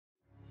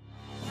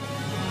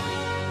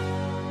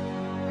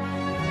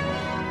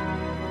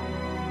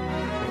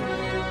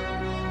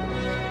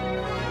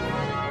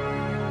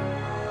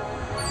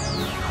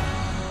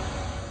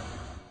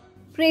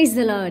Praise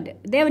the lord.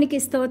 దేవునికి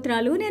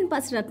స్తోత్రాలు. నేను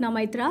pastor Ratna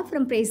Maitra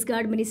from praise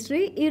God ministry.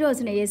 ఈ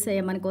రోజున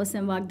యేసయ్య మన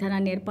కోసం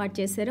వాగ్దానాన్ని ఏర్పాటు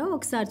చేశారో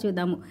ఒకసారి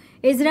చూద్దాము.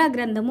 ఎజ్రా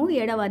గ్రంథము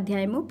 7వ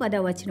అధ్యాయము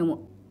 10వ వచనము.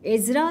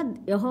 ఎజ్రా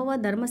యెహోవా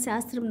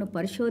ధర్మశాస్త్రమును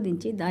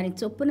పరిశోధించి దాని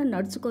చొప్పున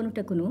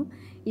నడుచుకొనుటకును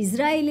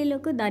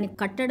ఇజ్రాయేలీలకు దాని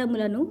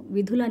కట్టడములను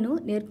విధులను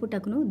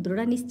నేర్పుటకును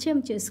దృఢ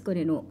నిశ్చయం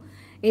చేసుకొనెను.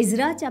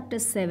 Ezra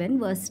chapter 7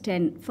 verse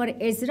 10. For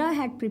Ezra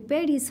had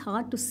prepared his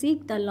heart to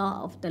seek the law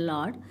of the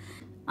Lord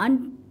and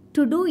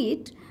to do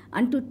it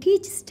and to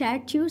teach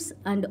statutes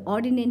and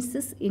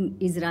ordinances in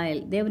Israel.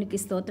 దేవునికి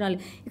స్తోత్రాలు.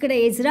 ఇక్కడ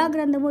ఎజ్రా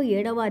గ్రంథము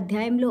 7వ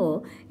అధ్యాయంలో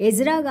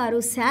ఎజ్రా గారు,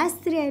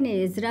 శాస్త్రి అయిన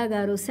ఎజ్రా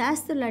గారు,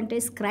 శాస్త్రులు అంటే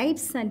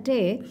స్క్రైబ్స్ అంటే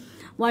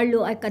వాళ్ళు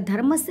ఆ యొక్క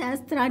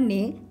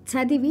ధర్మశాస్త్రాన్ని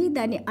చదివి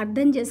దాన్ని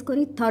అర్థం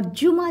చేసుకొని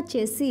తర్జుమా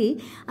చేసి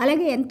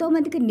అలాగే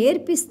ఎంతోమందికి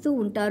నేర్పిస్తూ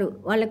ఉంటారు.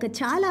 వాళ్ళకి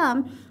చాలా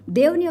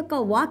దేవుని యొక్క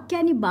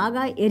వాక్యాన్ని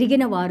బాగా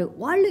ఎరిగిన వారు,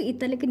 వాళ్ళు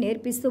ఇతరులకి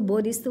నేర్పిస్తూ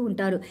బోధిస్తూ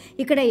ఉంటారు.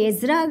 ఇక్కడ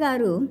ఎజ్రా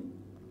గారు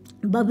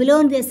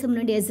బబులోన్ దేశం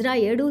నుండి ఎజ్రా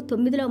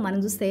 7:9 మనం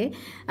చూస్తే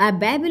ఆ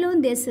బాబిలోన్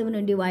దేశం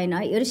నుండి ఆయన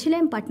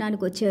యెరూషలేం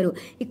పట్టణానికి వచ్చారు.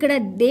 ఇక్కడ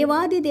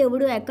దేవాది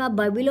దేవుడు యొక్క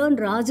బబిలోన్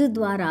రాజు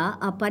ద్వారా,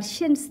 ఆ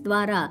పర్షియన్స్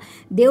ద్వారా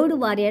దేవుడు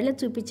వారి ఏళ్ళ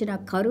చూపించిన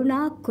కరుణ,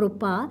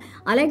 కృప,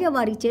 అలాగే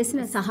వారికి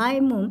చేసిన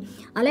సహాయము,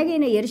 అలాగే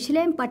ఆయన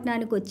యెరూషలేం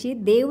పట్టణానికి వచ్చి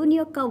దేవుని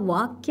యొక్క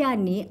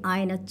వాక్యాన్ని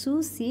ఆయన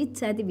చూసి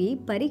చదివి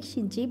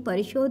పరీక్షించి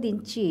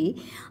పరిశోధించి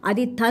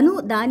అది తను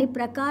దాని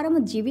ప్రకారం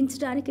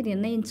జీవించడానికి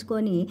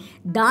నిర్ణయించుకొని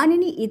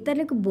దానిని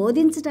ఇతరులకు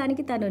బోధించడానికి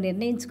తను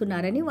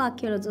నిర్ణయించుకున్నారని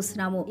వాక్యంలో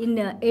చూస్తున్నాము. In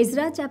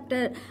Ezra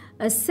chapter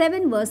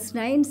 7 verse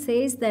 9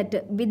 says that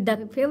with the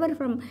favor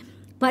from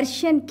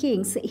Persian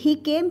kings he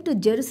came to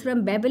Jerusalem,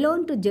 Babylon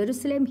to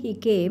Jerusalem he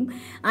came,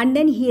 and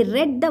then he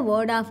read the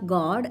word of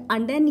God,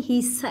 and then he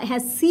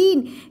has seen,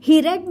 he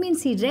read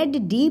means he read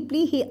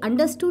deeply, he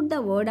understood the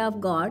word of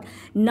God.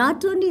 Not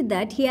only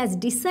that, he has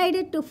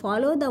decided to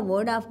follow the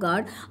word of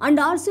God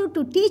and also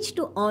to teach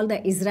to all the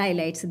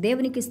Israelites.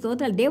 దేవునికి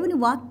స్తోత్రాలు. దేవుని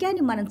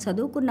వాక్యాన్ని మనం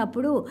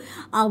చదువుకున్నప్పుడు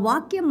ఆ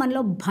వాక్యం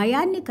మనలో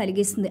భయాన్ని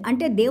కలిగిస్తుంది,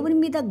 అంటే దేవుని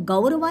మీద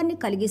గౌరవాన్ని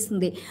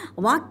కలిగిస్తుంది.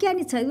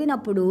 వాక్యాన్ని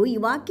చదివినప్పుడు ఈ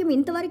వాక్యం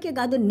ఇంతవరకే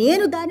కాదు,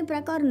 నేను దాని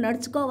ప్రకారం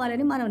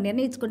నడుచుకోవాలని మనం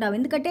నిర్ణయించుకుంటాం.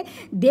 ఎందుకంటే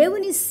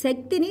దేవుని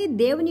శక్తిని,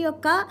 దేవుని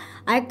యొక్క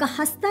ఆ యొక్క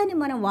హస్తాన్ని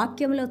మనం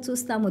వాక్యంలో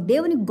చూస్తాము.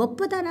 దేవుని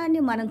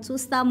గొప్పతనాన్ని మనం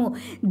చూస్తాము.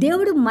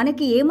 దేవుడు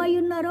మనకి ఏమై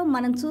ఉన్నారో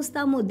మనం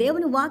చూస్తాము.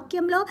 దేవుని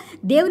వాక్యంలో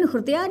దేవుని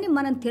హృదయాన్ని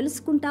మనం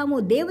తెలుసుకుంటాము.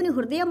 దేవుని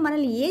హృదయం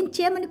మనల్ని ఏం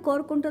చేయమని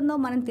కోరుకుంటుందో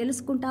మనం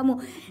తెలుసుకుంటాము.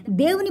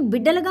 దేవుని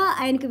బిడ్డలుగా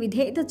ఆయనకి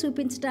విధేయత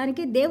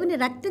చూపించడానికి, దేవుని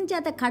రక్తం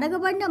చేత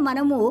కడగబడిన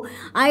మనము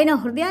ఆయన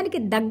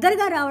హృదయానికి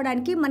దగ్గరగా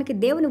రావడానికి మనకి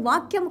దేవుని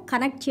వాక్యం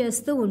కనెక్ట్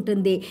చేస్తూ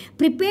ఉంటుంది.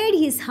 ప్రిపేర్డ్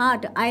హిస్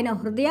హార్ట్, ఆయన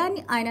హృదయాన్ని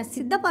ఆయన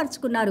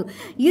సిద్ధపరచుకున్నారు.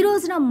 ఈ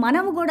రోజున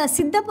మనము కూడా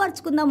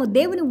సిద్ధపరచుకుందాము.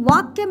 దేవుని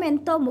వాక్యం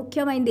ఎంతో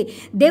ముఖ్యమైనది.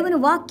 దేవుని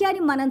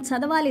వాక్యాన్ని మనం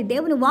చదవాలి.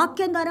 దేవుని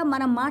వాక్యం ద్వారా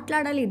మనం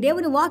మాట్లాడాలి.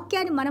 దేవుని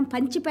వాక్యాన్ని మనం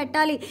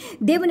పంచిపెట్టాలి.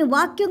 దేవుని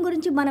వాక్యం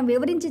గురించి మనం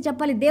వివరించి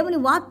చెప్పాలి. దేవుని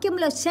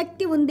వాక్యంలో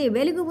శక్తి ఉంది,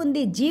 వెలుగు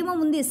ఉంది, జీవం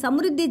ఉంది,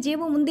 సమృద్ధి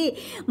జీవం ఉంది,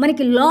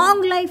 మనకి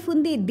లాంగ్ లైఫ్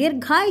ఉంది,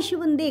 దీర్ఘాయుషు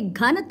ఉంది,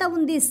 ఘనత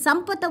ఉంది,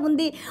 సంపద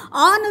ఉంది,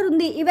 ఆనర్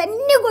ఉంది.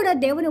 ఇవన్నీ కూడా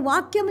దేవుని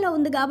వాక్యంలో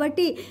ఉంది.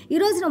 కాబట్టి ఈ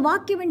రోజున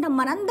వాక్యం వింటాం.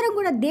 మనందరం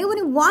కూడా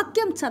దేవుని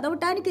వాక్యం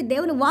చదవటానికి,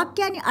 దేవుని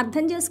వాక్యాన్ని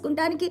అర్థం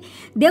చేసుకుంటానికి,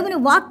 దేవుని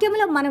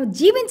వాక్యంలో మనం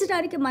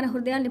జీవించడానికి మన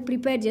హృదయాన్ని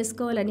ప్రిపేర్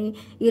చేసుకోవాలని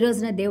ఈ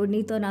రోజున దేవుడు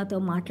నీతో నాతో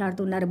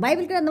మాట్లాడుతున్నారు.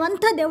 బైబిల్ గ్రంథం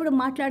అంతా దేవుడు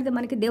మాట్లాడితే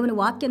మనకి దేవుని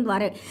వాక్యం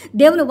ద్వారా,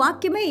 దేవుని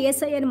వాక్యమే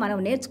యేసయ్యని మనం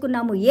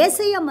నేర్చుకున్నాము.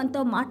 యేసయ్య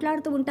మనతో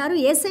మాట్లాడుతూ ఉంటారు,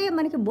 యేసయ్య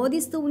మనకి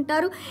బోధిస్తూ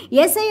ఉంటారు.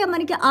 యేసయ్య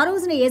మనకి ఆ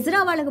రోజున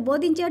ఎజ్రా వాళ్ళకు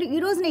బోధించారు.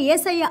 ఈ రోజున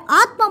యేసయ్య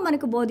ఆత్మ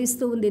మనకు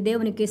బోధిస్తూ ఉంది.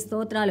 దేవునికి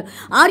స్తోత్రాలు.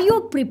 Are you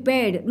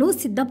prepared? నువ్వు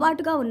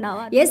సిద్ధపాటుగా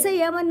ఉన్నావా?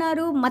 యేసయ్య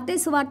ఏమన్నారు? మత్తయి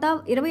సువార్త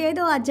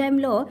 25వ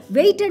అధ్యాయంలో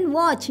వెయిట్ అండ్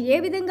వాచ్. ఏ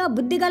విధంగా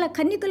బుద్ధిగల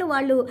కన్యకలు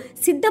వాళ్ళు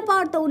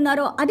సిద్ధపాటుతో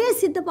ఉన్నారో అదే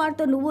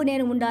సిద్ధపాటుతో నువ్వు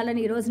నేను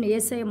ఉండాలని ఈ రోజున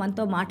యేసయ్య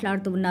మనతో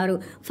మాట్లాడుతూ ఉన్నారు.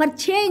 ఫర్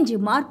చేంజ్,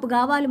 మార్పు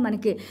కావాలి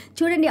మనకి.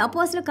 చూడండి,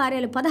 అపోస్తల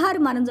కార్యాలు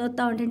 16 మనం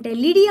చూస్తూ ఉంటుంటే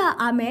లిడియా,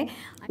 ఆమె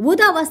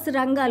ఊదా వస్త్ర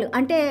రంగాలు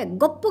అంటే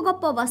గొప్ప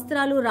గొప్ప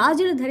వస్త్రాలు,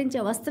 రాజులు ధరించే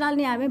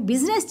వస్త్రాలని ఆమె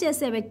బిజినెస్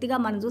చేసే వ్యక్తిగా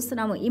మనం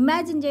చూస్తున్నాము.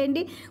 ఇమాజిన్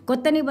చేయండి,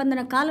 కొత్త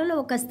నిబంధన కాలంలో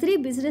ఒక స్త్రీ,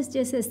 బిజినెస్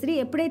చేసే స్త్రీ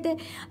ఎప్పుడైతే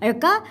ఆ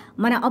యొక్క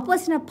మన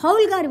అపోస్తల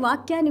పౌలు గారి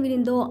వాక్యాన్ని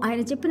వినిందో,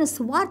 ఆయన చెప్పిన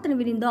సువార్తను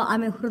వినిందో,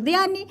 ఆమె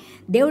హృదయాన్ని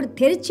దేవుడు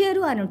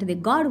తెరిచారు అని ఉంటుంది.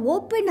 God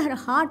open her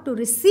heart to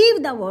receive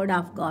the word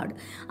of God.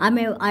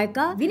 ఆమె ఆ యొక్క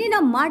వినిన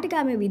మాటకి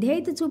ఆమె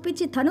విధేయత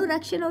చూపించి తను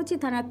రక్షణ వచ్చి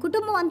తన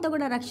కుటుంబం అంతా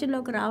కూడా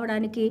రక్షణలోకి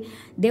రావడానికి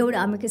దేవుడు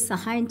ఆమెకి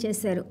సహాయం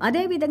చేశారు.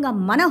 అదేవిధంగా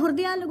మన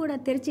హృదయాలను కూడా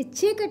తెరిచి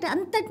చీకటి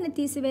అంతటిని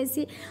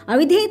తీసివేసి,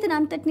 అవిధేయతను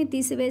అంతటిని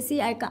తీసివేసి,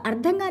 ఆ యొక్క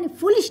అర్థం కాని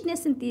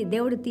ఫూలిష్నెస్ని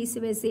దేవుడు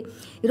తీసివేసి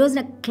ఈ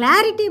రోజున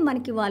క్లారిటీ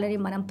మనకి ఇవ్వాలని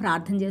మనం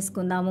ప్రార్థన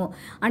చేసుకుందాము.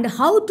 And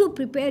how to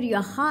prepare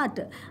your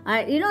heart,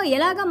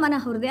 ఎలాగ మన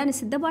హృదయాన్ని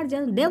సిద్ధపాటు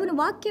చేయాలి? దేవుని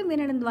వాక్యం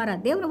వినడం ద్వారా,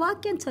 దేవుని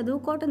వాక్యం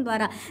చదువుకోవటం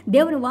ద్వారా,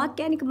 దేవుని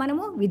వాక్యానికి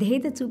మనము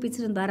విధేయత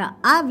చూపించడం ద్వారా,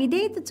 ఆ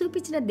విధేయత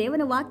చూపించిన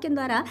దేవుని వాక్యం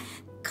ద్వారా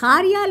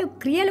కార్యాలు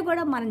క్రియలు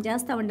కూడా మనం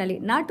చేస్తూ ఉండాలి.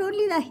 Not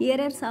only the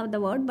hearers of the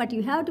word, but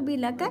you have to be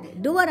like a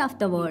doer of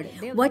the word.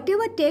 What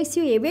ever takes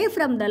you away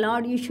from the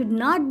lord, you should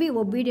not be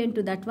obedient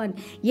to that one.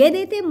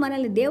 ఏదైతే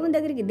మనల్ని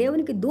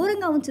దేవునికి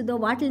దూరంగా ఉంచుదో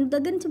వాటి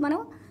దగ్గర నుంచి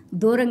మనం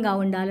దూరంగా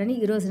ఉండాలని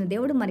ఈ రోజున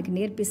దేవుడు మనకి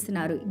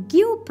నేర్పిస్తున్నారు.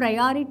 Give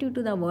priority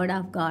to the word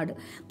of God.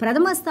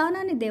 ప్రథమ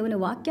స్థానాన్ని దేవుని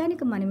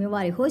వాక్యానికి మనం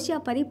ఇవ్వాలి. హోషియా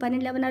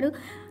 10:12 అన్నారు,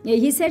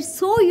 he said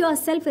so your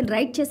self in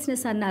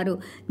రైట్‌యస్‌నెస్ అన్నారు.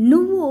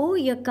 నువ్వు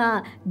ఈ యొక్క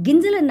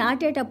గింజలు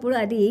నాటేటప్పుడు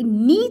అది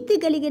నీతి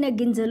కలిగిన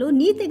గింజలు,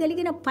 నీతి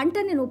కలిగిన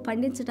పంటని నువ్వు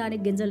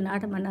పండించడానికి గింజలు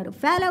నాటమన్నారు.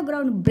 ఫాలో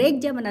గ్రౌండ్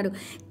బ్రేక్ చేయమన్నారు.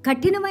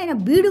 కఠినమైన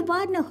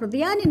బీడుబారిన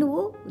హృదయాన్ని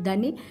నువ్వు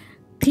దాన్ని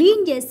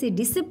క్లీన్ చేసి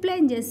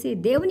డిసిప్లైన్ చేసి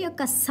దేవుని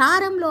యొక్క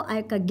సారంలో ఆ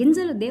యొక్క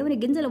గింజలు, దేవుని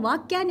గింజల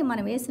వాక్యాన్ని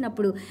మనం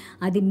వేసినప్పుడు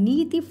అది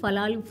నీతి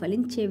ఫలాలు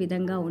ఫలించే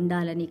విధంగా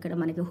ఉండాలని ఇక్కడ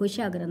మనకి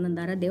హోషియా గ్రంథం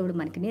ద్వారా దేవుడు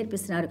మనకి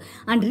నేర్పిస్తున్నారు.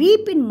 అండ్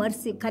రీప్ ఇన్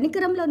మర్సీ,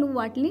 కనికరంలో నువ్వు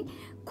వాటిని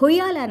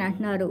కొయ్యాలని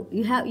అంటున్నారు.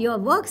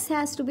 Your works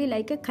has to be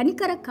like ఏ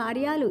కనికర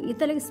కార్యాలు,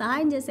 ఇతరులకు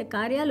సహాయం చేసే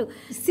కార్యాలు.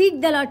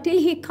 Seek the lord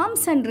till he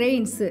comes and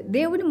rains.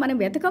 దేవుని మనం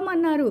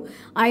వెతకమన్నారు.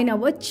 ఆయన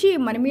వచ్చి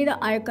మన మీద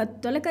ఆ యొక్క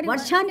తొలకరి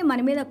వర్షాన్ని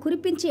మన మీద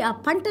కురిపించి ఆ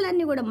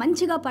పంటలన్నీ కూడా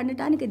మంచిగా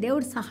పండటానికి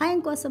దేవుడు సహాయం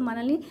కోసం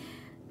మనల్ని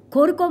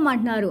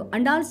కోరుకోమంటున్నారు.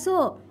 అండ్ ఆల్సో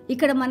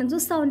ఇక్కడ మనం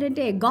చూస్తూ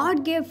ఉంటే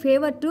గాడ్ గేవ్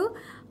ఫేవర్ టు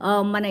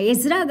మన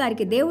ఎజ్రా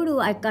గారికి. దేవుడు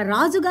ఆ యొక్క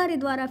రాజుగారి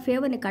ద్వారా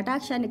ఫేవర్ని,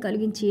 కటాక్షాన్ని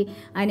కలిగించి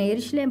ఆయన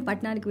యెరూషలేం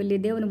పట్టణానికి వెళ్ళి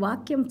దేవుని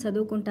వాక్యం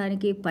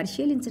చదువుకుంటానికి,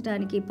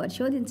 పరిశీలించడానికి,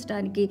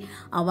 పరిశోధించడానికి,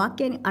 ఆ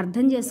వాక్యాన్ని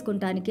అర్థం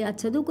చేసుకుంటానికి, ఆ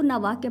చదువుకున్న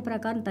వాక్య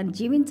ప్రకారం తను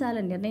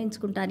జీవించాలని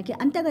నిర్ణయించుకుంటానికి,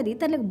 అంతేకాదు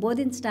ఇతరులకు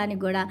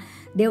బోధించడానికి కూడా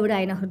దేవుడు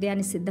ఆయన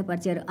హృదయాన్ని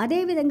సిద్ధపరిచారు.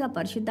 అదేవిధంగా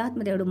పరిశుద్ధాత్మ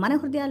దేవుడు మన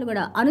హృదయాలు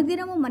కూడా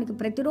అనుదినము మనకి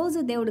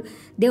ప్రతిరోజు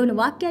దేవుని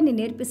వాక్యాన్ని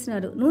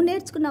నేర్పిస్తున్నారు. నువ్వు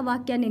నేర్చుకున్న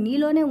వాక్యాన్ని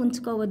నీలోనే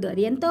ఉంచుకోవద్దు,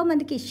 అది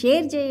ఎంతోమందికి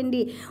షేర్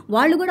చేయండి,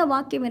 వాళ్ళు కూడా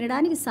వాక్యం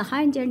వినడానికి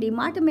సహాయం చేయండి. ఈ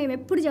మాట మేము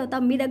ఎప్పుడు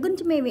చెబుతాం, మీ దగ్గర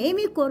నుంచి మేము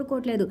ఏమీ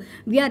కోరుకోవట్లేదు.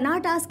 We are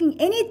not asking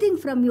anything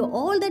from you.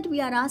 All that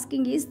we are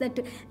asking is that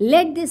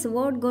let this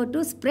word go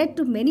to spread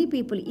to many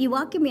people. ఈ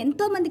వాక్యం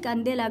ఎంతోమందికి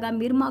అందేలాగా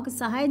మీరు మాకు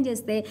సహాయం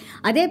చేస్తే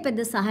అదే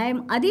పెద్ద సహాయం.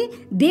 అది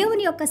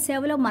దేవుని యొక్క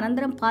సేవలో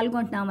మనందరం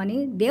పాల్గొంటున్నామని,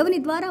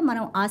 దేవుని ద్వారా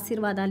మనం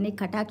ఆశీర్వాదాలని,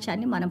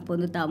 కటాక్షాన్ని మనం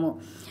పొందుతాము.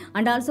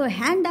 And also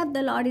hand of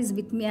the lord is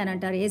with me అని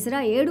అంటారు.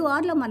 ఎజ్రా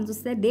 7:6 మనం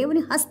చూస్తే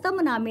దేవుని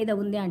హస్తము నా మీద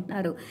ఉంది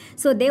అంటున్నారు.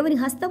 సో దేవుని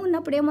హస్తం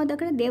ఉన్నప్పుడు ఏమవుతుంది,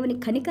 అక్కడ దేవుని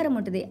కనికరం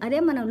ఉంటుంది. అదే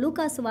మనం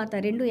లూకాసు వార్త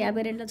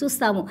 2:52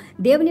 చూస్తాము.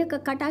 దేవుని యొక్క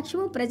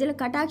కటాక్షము ప్రజల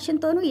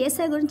కటాక్షంతోనూ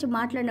యేసయ్య గురించి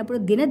మాట్లాడినప్పుడు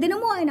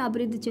దినదినము ఆయన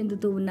అభివృద్ధి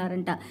చెందుతూ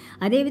ఉన్నారంట.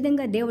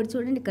 అదేవిధంగా దేవుడు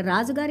చూడండి, ఇక్కడ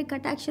రాజుగారి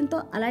కటాక్షంతో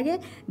అలాగే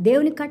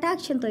దేవుని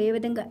కటాక్షంతో ఏ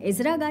విధంగా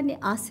ఎజ్రా గారిని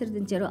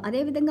ఆశీర్వదించారో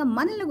అదేవిధంగా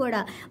మనల్ని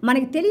కూడా,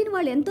 మనకి తెలియని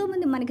వాళ్ళు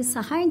ఎంతోమంది మనకి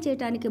సహాయం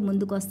చేయడానికి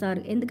ముందుకు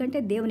వస్తారు.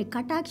 ఎందుకంటే దేవుని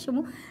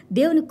కటాక్షము,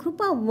 దేవుని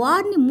కృప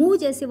వారిని మూవ్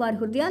చేసి వారి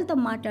హృదయాలతో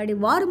మాట్లాడి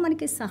వారు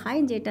మనకి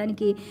సహాయం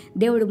చేయడానికి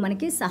దేవుడు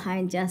మనకి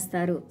సహాయం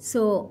చేస్తారు.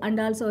 So and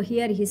also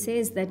here he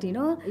says that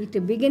it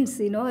begins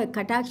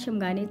కటాక్షం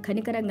కానీ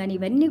కనికరం కానీ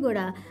ఇవన్నీ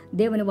కూడా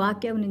దేవుని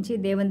వాక్యం నుంచి,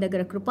 దేవుని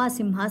దగ్గర కృపా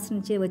సింహాసనం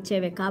నుంచి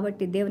వచ్చేవే.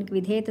 కాబట్టి దేవునికి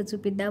విధేయత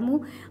చూపిద్దాము.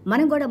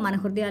 మనం కూడా మన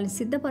హృదయాలను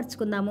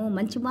సిద్ధపరచుకుందాము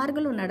మంచి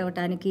మార్గంలో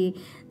నడవటానికి,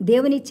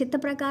 దేవుని చిత్త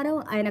ప్రకారం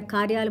ఆయన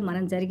కార్యాలు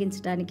మనం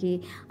జరిగించడానికి,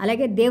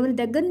 అలాగే దేవుని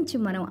దగ్గర నుంచి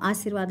మనం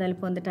ఆశీర్వాదాలు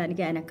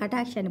పొందటానికి, ఆయన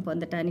కటాక్షాన్ని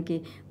పొందటానికి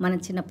మనం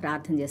చిన్న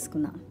ప్రార్థన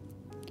చేసుకుందాం.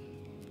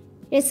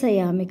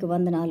 యేసయ్యా మీకు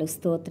వందనాలు,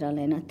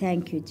 స్తోత్రాలైనా.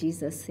 Thank you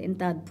Jesus.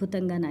 ఎంత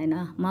అద్భుతంగా నాయన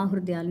మా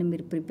హృదయాలను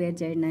మీరు ప్రిపేర్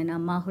చేయండి నాయన.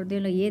 మా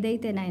హృదయంలో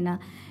ఏదైతే నాయన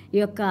ఈ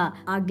యొక్క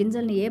ఆ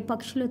గింజల్ని ఏ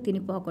పక్షులు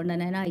తినిపోకుండా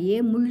నైనా, ఏ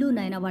ముళ్ళు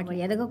నైనా వాటిని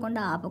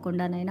ఎదగకుండా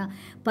ఆపకుండా నైనా,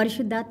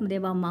 పరిశుద్ధాత్మ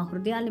దేవ మా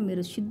హృదయాలను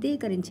మీరు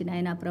శుద్ధీకరించి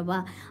నాయనా ప్రభా,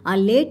 ఆ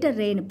లేటర్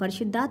రెయిన్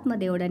పరిశుద్ధాత్మ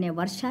దేవుడు అనే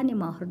వర్షాన్ని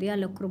మా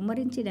హృదయాల్లో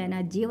కృమ్మరించి నాయన,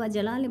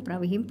 జీవజలాల్ని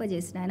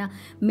ప్రవహింపజేసి నాయన,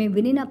 మేము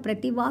వినిన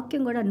ప్రతి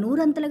వాక్యం కూడా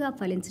నూరంతలుగా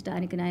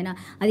ఫలించడానికి నాయన,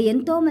 అది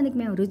ఎంతోమందికి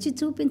మేము రుచి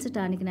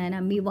చూపించడానికి నాయన,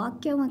 మీ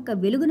వాక్యం యొక్క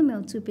వెలుగును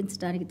మేము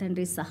చూపించడానికి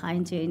తండ్రి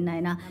సహాయం చేయండి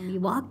నాయన. మీ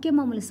వాక్యం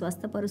మమ్మల్ని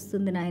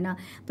స్వస్థపరుస్తుంది నాయన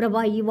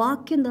ప్రభా. ఈ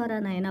వాక్యం ద్వారా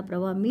నాయన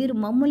ప్రభా మీరు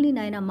మమ్మల్ని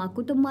నాయన, మా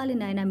కుటుంబాలని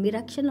నాయన, మీ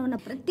రక్షణలో ఉన్న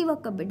ప్రతి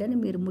ఒక్క బిడ్డని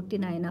మీరు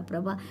ముట్టిన ఆయన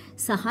ప్రభా,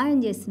 సహాయం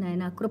చేసిన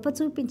ఆయన, కృప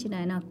చూపించిన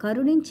ఆయన,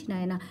 కరుణించిన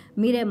ఆయన,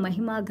 మీరే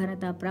మహిమ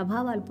ఘనత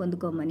ప్రభావాలు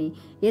పొందుకోమని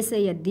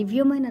యేసయ్య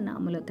దివ్యమైన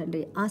నామములో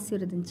తండ్రి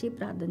ఆశీర్వదించి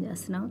ప్రార్థన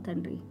చేస్తున్నాం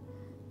తండ్రి.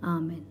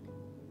 Amen.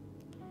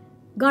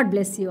 God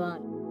bless you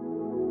all.